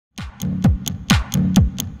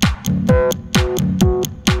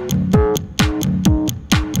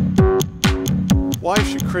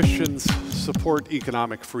should Christians support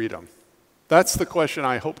economic freedom? That's the question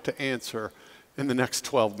I hope to answer in the next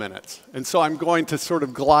 12 minutes. And so I'm going to sort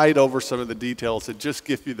of glide over some of the details and just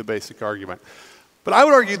give you the basic argument. But I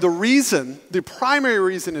would argue the primary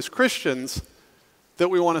reason as Christians that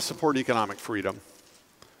we want to support economic freedom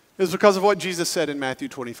is because of what Jesus said in Matthew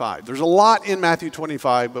 25. There's a lot in Matthew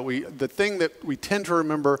 25, but the thing that we tend to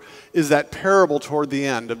remember is that parable toward the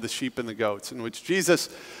end of the sheep and the goats, in which Jesus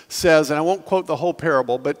says, and I won't quote the whole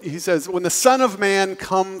parable, but he says, when the Son of Man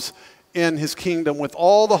comes in his kingdom with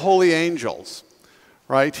all the holy angels,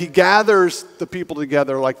 right, he gathers the people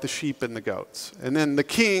together like the sheep and the goats. And then the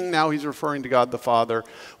king, now he's referring to God the Father,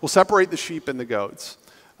 will separate the sheep and the goats.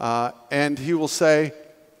 And he will say,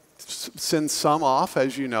 send some off,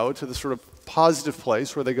 as you know, to the sort of positive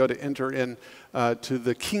place where they go to enter in to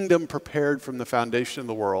the kingdom prepared from the foundation of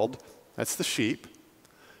the world. That's the sheep.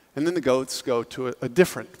 And then the goats go to a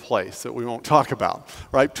different place that we won't talk about,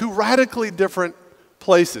 right? Two radically different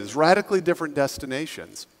places, radically different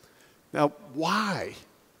destinations. Now, why?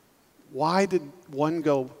 Why did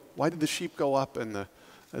the sheep go up and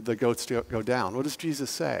the goats go down? What does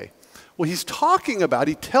Jesus say? Well, he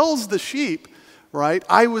tells the sheep, right?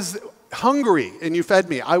 I was hungry and you fed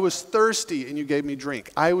me. I was thirsty and you gave me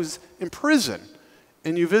drink. I was in prison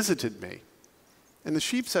and you visited me. And the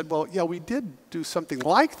sheep said, well, yeah, we did do something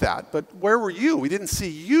like that, but where were you? We didn't see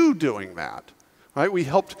you doing that, right? We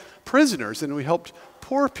helped prisoners and we helped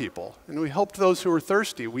poor people and we helped those who were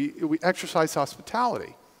thirsty. We exercised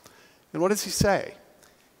hospitality. And what does he say?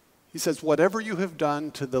 He says, whatever you have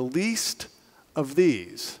done to the least of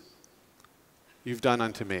these, you've done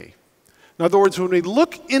unto me. In other words, when we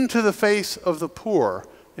look into the face of the poor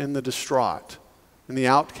and the distraught and the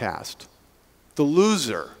outcast, the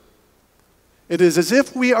loser, it is as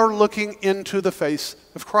if we are looking into the face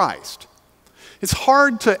of Christ. It's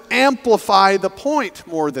hard to amplify the point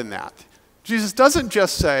more than that. Jesus doesn't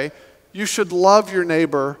just say, you should love your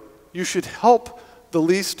neighbor, you should help the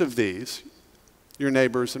least of these, your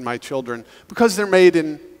neighbors and my children, because they're made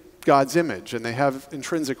in God's image and they have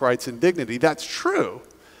intrinsic rights and dignity. That's true.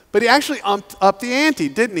 But he actually upped the ante,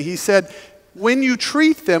 didn't he? He said, when you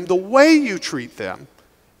treat them, the way you treat them,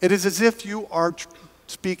 it is as if you are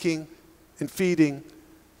speaking and feeding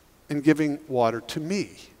and giving water to me.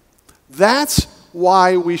 That's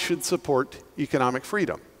why we should support economic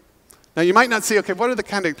freedom. Now, you might not see, okay, what are the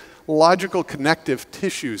kind of logical connective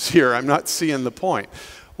tissues here? I'm not seeing the point.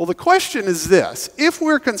 Well, the question is this. If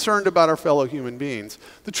we're concerned about our fellow human beings,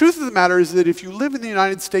 the truth of the matter is that if you live in the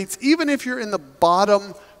United States, even if you're in the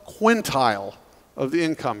bottom quintile of the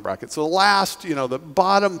income bracket, so the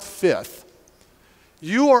bottom fifth,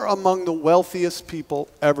 you are among the wealthiest people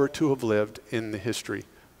ever to have lived in the history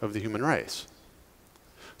of the human race.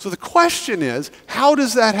 So the question is, how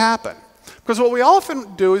does that happen? Because what we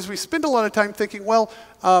often do is we spend a lot of time thinking, well,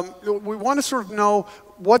 we want to sort of know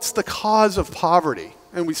what's the cause of poverty.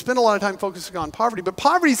 And we spend a lot of time focusing on poverty. But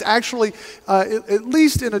poverty is actually, at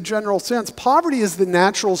least in a general sense, poverty is the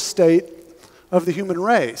natural state of the human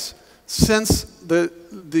race since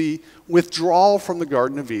the withdrawal from the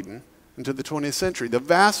Garden of Eden into the 20th century. The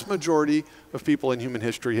vast majority of people in human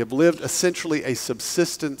history have lived essentially a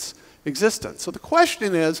subsistence existence. So the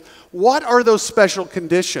question is, what are those special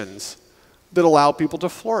conditions that allow people to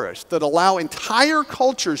flourish, that allow entire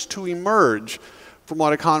cultures to emerge from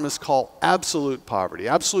what economists call absolute poverty?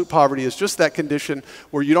 Absolute poverty is just that condition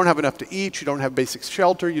where you don't have enough to eat, you don't have basic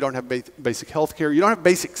shelter, you don't have basic health care, you don't have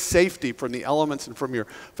basic safety from the elements and from your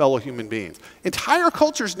fellow human beings. Entire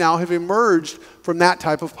cultures now have emerged from that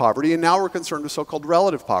type of poverty, and now we're concerned with so-called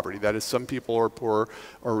relative poverty. That is, some people are poorer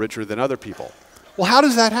or richer than other people. Well, how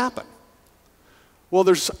does that happen? Well,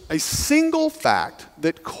 there's a single fact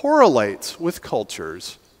that correlates with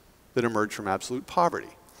cultures that emerge from absolute poverty.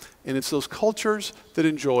 And it's those cultures that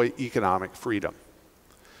enjoy economic freedom.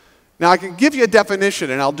 Now, I can give you a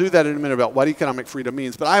definition, and I'll do that in a minute about what economic freedom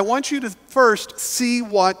means, but I want you to first see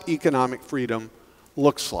what economic freedom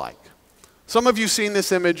looks like. Some of you have seen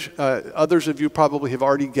this image. Others of you probably have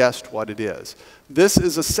already guessed what it is. This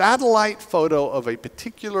is a satellite photo of a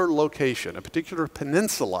particular location, a particular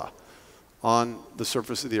peninsula on the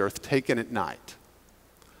surface of the earth taken at night.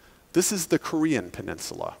 This is the Korean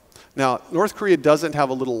peninsula. Now, North Korea doesn't have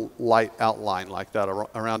a little light outline like that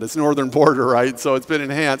around its northern border, right? So it's been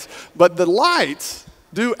enhanced. But the lights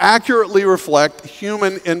do accurately reflect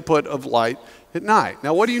human input of light at night.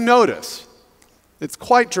 Now, what do you notice? It's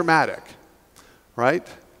quite dramatic, right?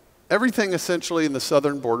 Everything essentially in the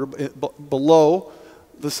southern border, below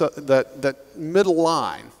that middle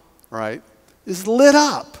line, right, is lit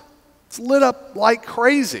up. It's lit up like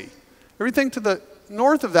crazy. Everything to the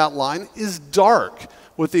north of that line is dark,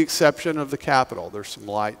 with the exception of the capital. There's some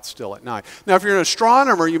light still at night. Now, if you're an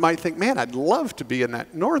astronomer, you might think, man, I'd love to be in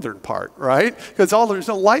that northern part, right? Because there's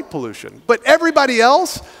no light pollution. But everybody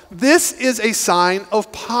else, this is a sign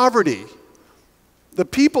of poverty. The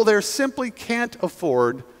people there simply can't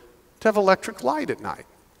afford to have electric light at night.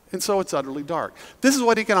 And so it's utterly dark. This is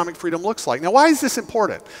what economic freedom looks like. Now, why is this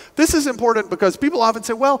important? This is important because people often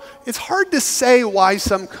say, well, it's hard to say why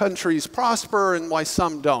some countries prosper and why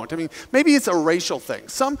some don't. I mean, maybe it's a racial thing.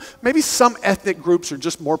 Maybe some ethnic groups are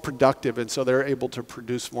just more productive and so they're able to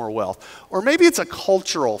produce more wealth. Or maybe it's a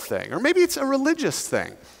cultural thing. Or maybe it's a religious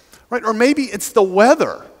thing. Right? Or maybe it's the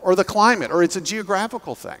weather or the climate or it's a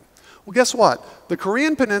geographical thing. Well, guess what? The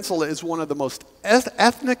Korean Peninsula is one of the most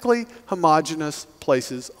ethnically homogeneous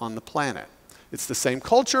places on the planet. It's the same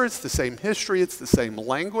culture, it's the same history, it's the same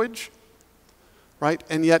language, right?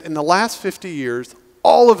 And yet in the last 50 years,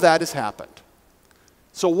 all of that has happened.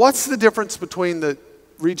 So what's the difference between the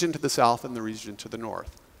region to the south and the region to the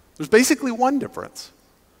north? There's basically one difference: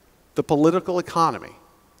 the political economy.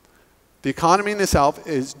 The economy in the south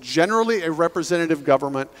is generally a representative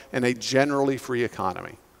government and a generally free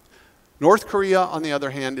economy. North Korea, on the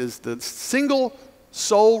other hand, is the single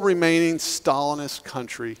sole remaining Stalinist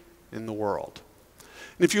country in the world.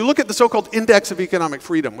 And if you look at the so-called Index of Economic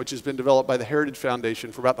Freedom, which has been developed by the Heritage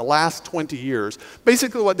Foundation for about the last 20 years,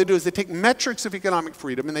 basically what they do is they take metrics of economic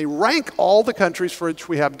freedom and they rank all the countries for which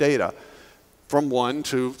we have data from 1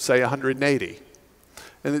 to, say, 180.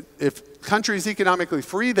 And if countries economically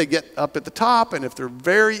free, they get up at the top, and if they're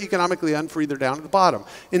very economically unfree, they're down at the bottom.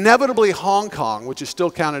 Inevitably, Hong Kong, which is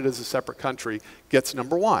still counted as a separate country, gets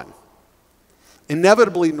number 1.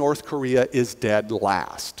 Inevitably, North Korea is dead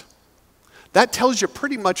last. That tells you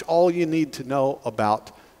pretty much all you need to know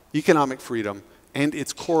about economic freedom and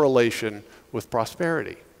its correlation with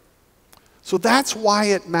prosperity. So that's why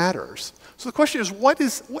it matters. So the question is, what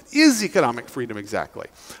is economic freedom exactly?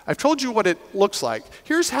 I've told you what it looks like.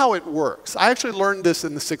 Here's how it works. I actually learned this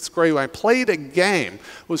in the 6th grade when I played a game,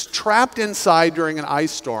 was trapped inside during an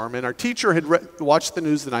ice storm, and our teacher had watched the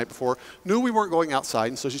news the night before, knew we weren't going outside,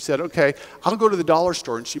 and so she said, okay, I'll go to the dollar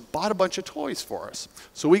store, and she bought a bunch of toys for us.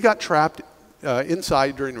 So we got trapped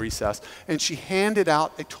inside during recess, and she handed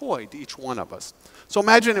out a toy to each one of us. So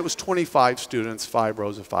imagine it was 25 students, 5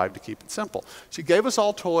 rows of 5 to keep it simple. She gave us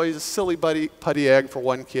all toys: a silly putty egg for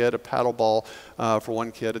one kid, a paddle ball for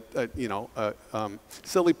one kid,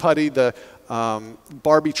 silly putty, the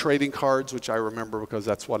Barbie trading cards, which I remember because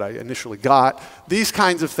that's what I initially got, these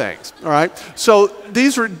kinds of things, all right? So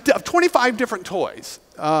these were 25 different toys,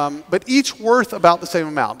 but each worth about the same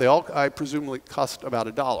amount. They all, I presumably, cost about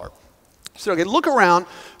 $1. So okay, look around.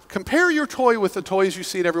 Compare your toy with the toys you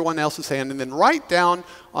see in everyone else's hand, and then write down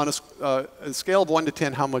on a scale of 1 to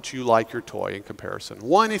 10 how much you like your toy in comparison.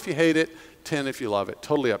 1 if you hate it, 10 if you love it.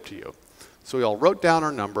 Totally up to you. So we all wrote down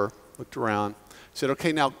our number, looked around, said,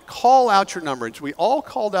 okay, now call out your number. And so we all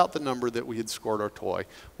called out the number that we had scored our toy,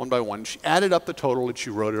 one by one. She added up the total, and she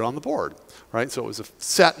wrote it on the board, right? So it was a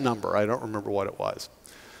set number. I don't remember what it was.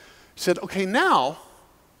 She said, okay, now,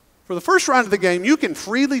 for the first round of the game, you can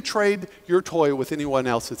freely trade your toy with anyone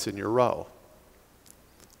else that's in your row.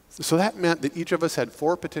 So that meant that each of us had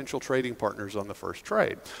 4 potential trading partners on the first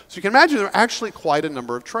trade. So you can imagine there were actually quite a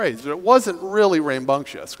number of trades. But it wasn't really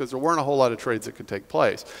rambunctious because there weren't a whole lot of trades that could take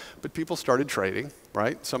place. But people started trading,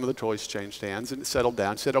 right? Some of the toys changed hands, and it settled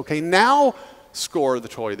down. Said, okay, now score the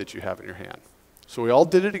toy that you have in your hand. So we all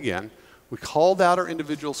did it again. We called out our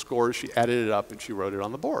individual scores. She added it up, and she wrote it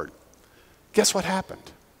on the board. Guess what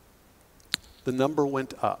happened? The number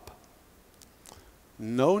went up.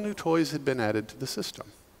 No new toys had been added to the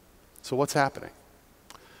system. So what's happening?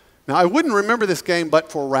 Now, I wouldn't remember this game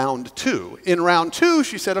but for round 2. In round 2,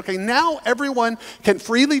 she said, okay, now everyone can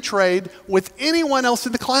freely trade with anyone else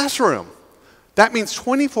in the classroom. That means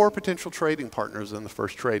 24 potential trading partners in the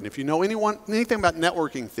first trade. And if you know anything about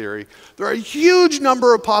networking theory, there are a huge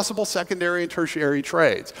number of possible secondary and tertiary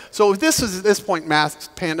trades. So this is, at this point,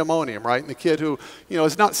 math pandemonium, right? And the kid who,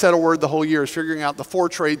 has not said a word the whole year is figuring out the 4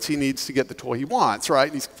 trades he needs to get the toy he wants, right?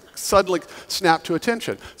 And he's suddenly snapped to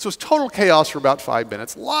attention. So it's total chaos for about 5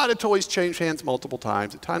 minutes. A lot of toys changed hands multiple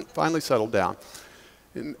times. It finally settled down.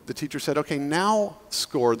 And the teacher said, okay, now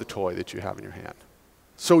score the toy that you have in your hand.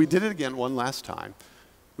 So we did it again one last time.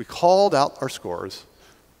 We called out our scores.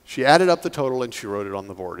 She added up the total, and she wrote it on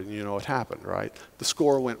the board. And you know what happened, right? The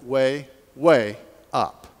score went way, way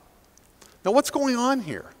up. Now, what's going on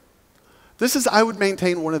here? This is, I would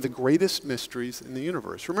maintain, one of the greatest mysteries in the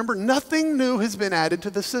universe. Remember, nothing new has been added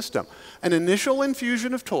to the system. An initial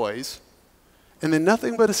infusion of toys, and then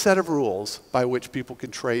nothing but a set of rules by which people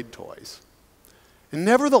can trade toys. And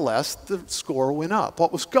nevertheless, the score went up.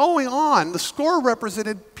 What was going on, the score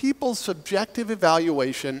represented people's subjective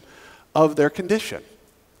evaluation of their condition.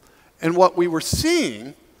 And what we were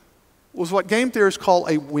seeing was what game theorists call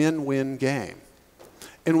a win-win game,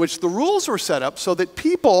 in which the rules were set up so that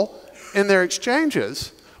people in their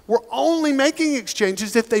exchanges were only making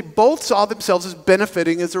exchanges if they both saw themselves as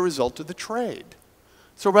benefiting as a result of the trade.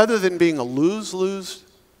 So rather than being a lose-lose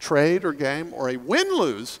trade or game or a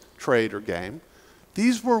win-lose trade or game,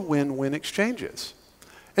 these were win-win exchanges.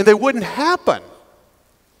 And they wouldn't happen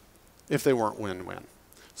if they weren't win-win.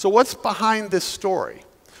 So what's behind this story?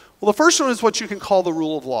 Well, the first one is what you can call the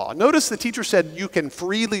rule of law. Notice the teacher said you can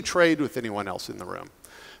freely trade with anyone else in the room.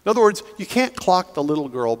 In other words, you can't clock the little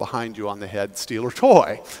girl behind you on the head, steal her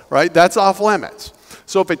toy, right? That's off limits.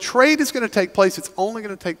 So if a trade is going to take place, it's only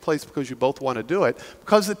going to take place because you both want to do it.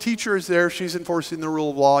 Because the teacher is there, she's enforcing the rule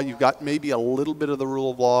of law, you've got maybe a little bit of the rule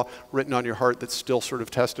of law written on your heart that's still sort of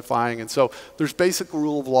testifying. And so there's basic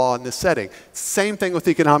rule of law in this setting. Same thing with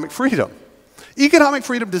economic freedom. Economic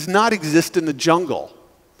freedom does not exist in the jungle.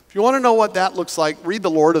 If you want to know what that looks like, read The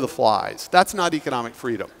Lord of the Flies. That's not economic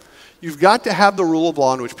freedom. You've got to have the rule of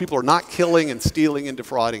law in which people are not killing and stealing and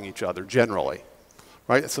defrauding each other, generally.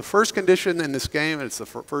 Right? It's the first condition in this game, and it's the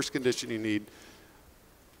first condition you need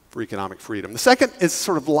for economic freedom. The second is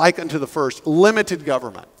sort of like unto the first, limited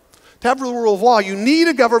government. To have the rule of law, you need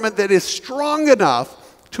a government that is strong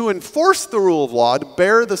enough to enforce the rule of law, to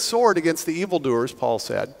bear the sword against the evildoers, Paul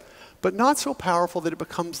said, but not so powerful that it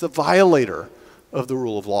becomes the violator of the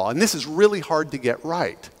rule of law. And this is really hard to get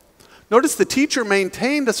right. Notice the teacher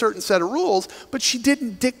maintained a certain set of rules, but she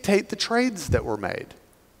didn't dictate the trades that were made.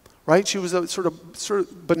 Right? She was a sort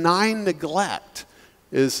of benign neglect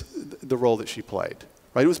is the role that she played.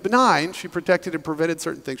 Right? It was benign. She protected and prevented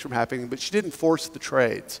certain things from happening, but she didn't force the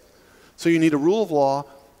trades. So you need a rule of law.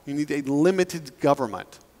 You need a limited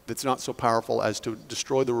government that's not so powerful as to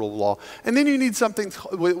destroy the rule of law. And then you need something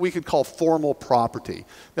we could call formal property.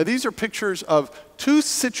 Now these are pictures of two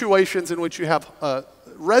situations in which you have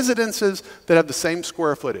residences that have the same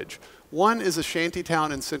square footage. One is a shanty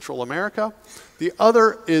town in Central America. The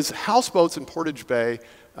other is houseboats in Portage Bay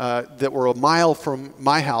that were a mile from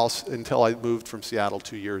my house until I moved from Seattle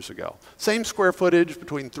 2 years ago. Same square footage,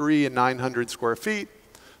 between 300 and 900 square feet.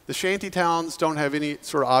 The shanty towns don't have any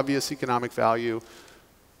sort of obvious economic value.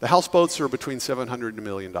 The houseboats are between $700 and $1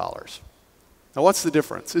 million. Now what's the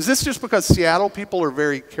difference? Is this just because Seattle people are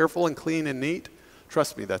very careful and clean and neat?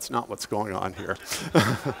 Trust me, that's not what's going on here.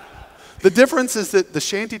 The difference is that the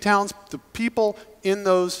shanty towns, the people in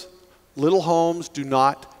those little homes do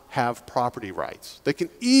not have property rights. They can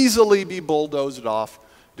easily be bulldozed off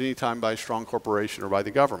at any time by a strong corporation or by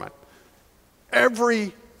the government.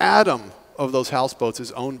 Every atom of those houseboats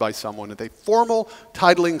is owned by someone with a formal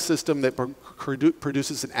titling system that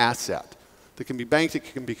produces an asset that can be banked, it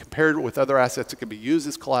can be compared with other assets, it can be used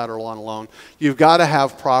as collateral on a loan. You've got to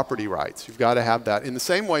have property rights. You've got to have that in the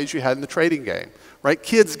same way as you had in the trading game. Right?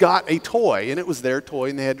 Kids got a toy, and it was their toy,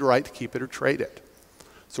 and they had the right to keep it or trade it.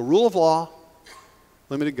 So rule of law,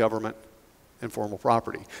 limited government, and formal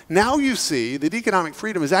property. Now you see that economic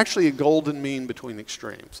freedom is actually a golden mean between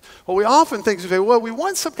extremes. What we often think is, well, we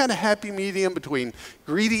want some kind of happy medium between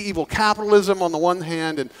greedy, evil capitalism on the one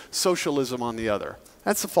hand and socialism on the other.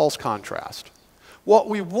 That's a false contrast. What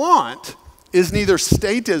we want is neither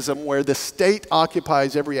statism, where the state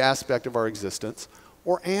occupies every aspect of our existence,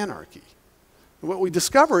 or anarchy. What we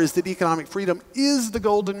discover is that economic freedom is the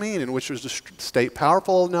golden mean in which there's a state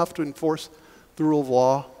powerful enough to enforce the rule of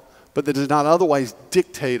law, but that does not otherwise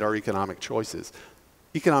dictate our economic choices.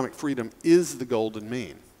 Economic freedom is the golden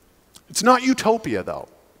mean. It's not utopia, though.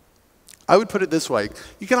 I would put it this way.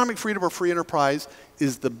 Economic freedom or free enterprise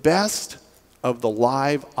is the best of the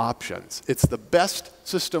live options. It's the best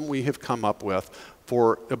system we have come up with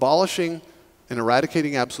for abolishing and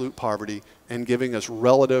eradicating absolute poverty and giving us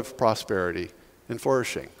relative prosperity and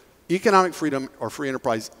flourishing. Economic freedom or free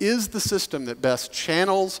enterprise is the system that best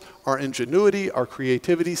channels our ingenuity, our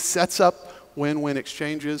creativity, sets up win-win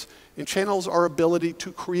exchanges, and channels our ability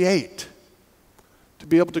to create, to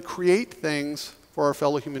be able to create things for our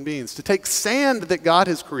fellow human beings, to take sand that God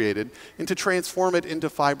has created and to transform it into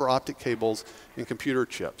fiber optic cables and computer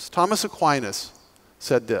chips. Thomas Aquinas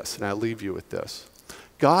said this, and I'll leave you with this.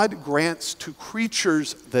 God grants to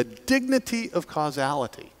creatures the dignity of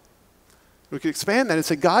causality. We could expand that and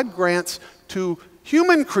say God grants to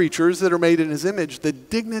human creatures that are made in his image the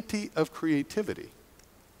dignity of creativity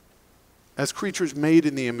as creatures made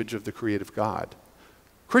in the image of the creative God.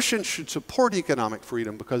 Christians should support economic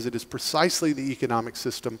freedom because it is precisely the economic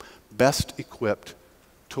system best equipped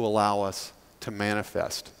to allow us to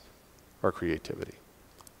manifest our creativity.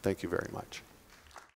 Thank you very much.